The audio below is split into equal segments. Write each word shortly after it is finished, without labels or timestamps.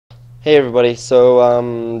Hey everybody, so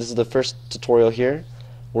this is the first tutorial here.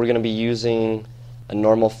 We're going to be using a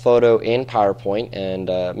normal photo in PowerPoint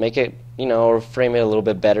and make it, or frame it a little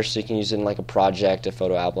bit better so you can use it in like a project, a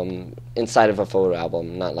photo album, inside of a photo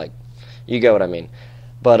album, not like, you get what I mean.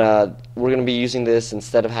 But we're going to be using this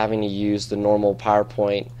instead of having to use the normal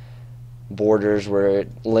PowerPoint borders where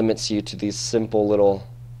it limits you to these simple little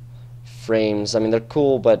frames. I mean, they're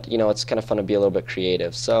cool, but it's kind of fun to be a little bit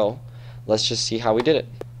creative. So let's just see how we did it.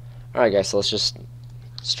 Alright guys, so let's just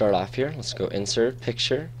start off here. Let's go insert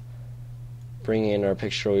picture, bring in our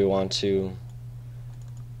picture we want to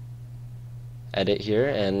edit here,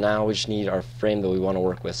 and now we just need our frame that we want to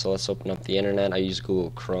work with. So let's open up the internet. I use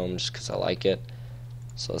Google Chrome just because I like it.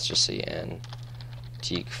 So let's just see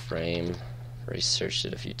antique frame. Already searched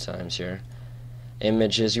it a few times here.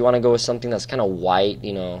 Images, you want to go with something that's kind of white,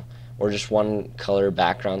 or just one color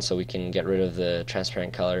background so we can get rid of the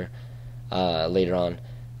transparent color later on.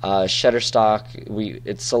 Shutterstock,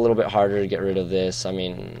 it's a little bit harder to get rid of this. I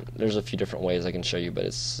mean, there's a few different ways I can show you, but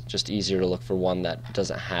it's just easier to look for one that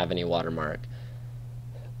doesn't have any watermark.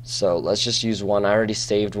 So let's just use one. I already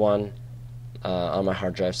saved one on my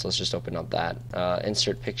hard drive, so let's just open up that.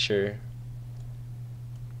 Insert picture.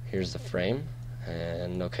 Here's the frame.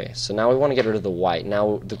 And okay, so now we want to get rid of the white.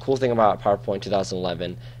 Now, the cool thing about PowerPoint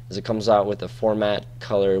 2011 is it comes out with a format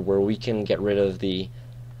color where we can get rid of the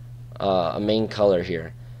a main color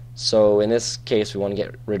here. So in this case we want to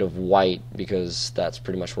get rid of white because that's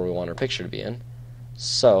pretty much where we want our picture to be in.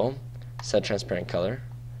 So set transparent color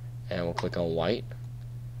and we'll click on white.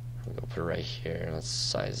 We'll put it right here. Let's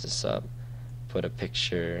size this up. Put a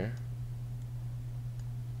picture.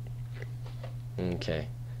 Okay.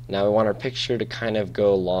 Now we want our picture to kind of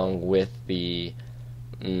go along with the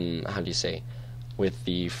with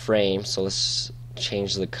the frame. So let's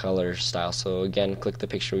change the color style. So again, click the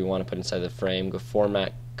picture we want to put inside the frame, go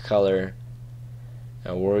format color,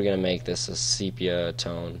 and we're going to make this a sepia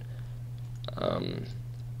tone,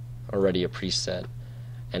 already a preset.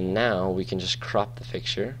 And now we can just crop the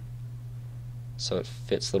picture so it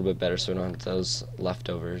fits a little bit better so we don't have those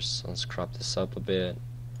leftovers. So let's crop this up a bit.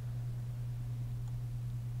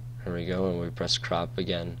 There we go, and we press crop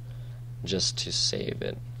again just to save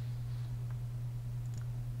it.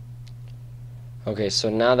 Okay, so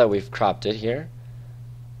now that we've cropped it here,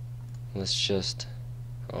 let's just,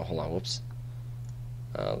 oh, hold on, whoops.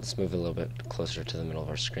 Let's move it a little bit closer to the middle of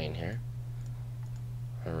our screen here.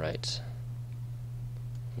 Alright.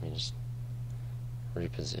 Let me just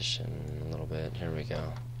reposition a little bit. Here we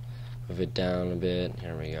go. Move it down a bit.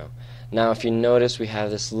 Here we go. Now, if you notice, we have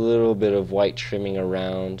this little bit of white trimming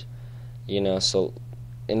around, so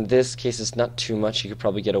in this case, it's not too much. You could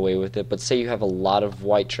probably get away with it, but say you have a lot of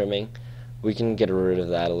white trimming, we can get rid of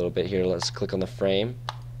that a little bit here. Let's click on the frame,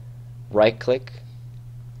 right click,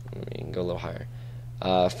 we can go a little higher,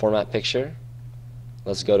 format picture,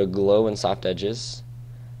 let's go to glow and soft edges,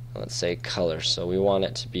 let's say color. So we want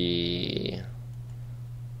it to be,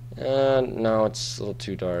 no, it's a little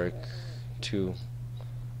too dark,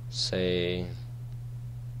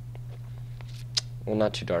 well,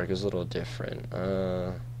 not too dark, it's a little different.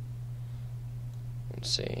 Let's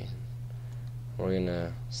see. We're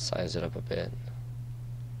gonna size it up a bit.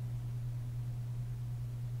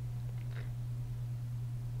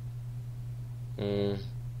 I mean,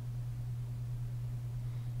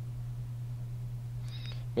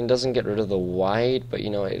 it doesn't get rid of the white, but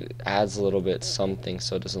it adds a little bit something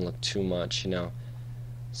so it doesn't look too much,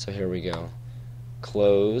 So here we go.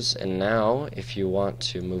 Close, and now if you want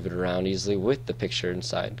to move it around easily with the picture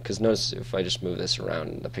inside, because notice if I just move this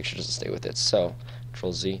around, the picture doesn't stay with it. So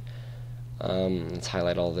Control Z. Let's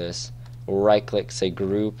highlight all this. Right click, say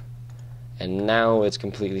group, and now it's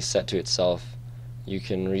completely set to itself. You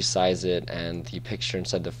can resize it, and the picture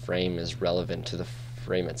inside the frame is relevant to the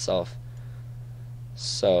frame itself.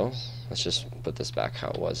 So let's just put this back how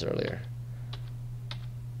it was earlier.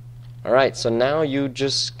 Alright, so now you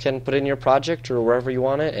just can put it in your project or wherever you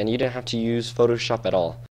want it, and you don't have to use Photoshop at all.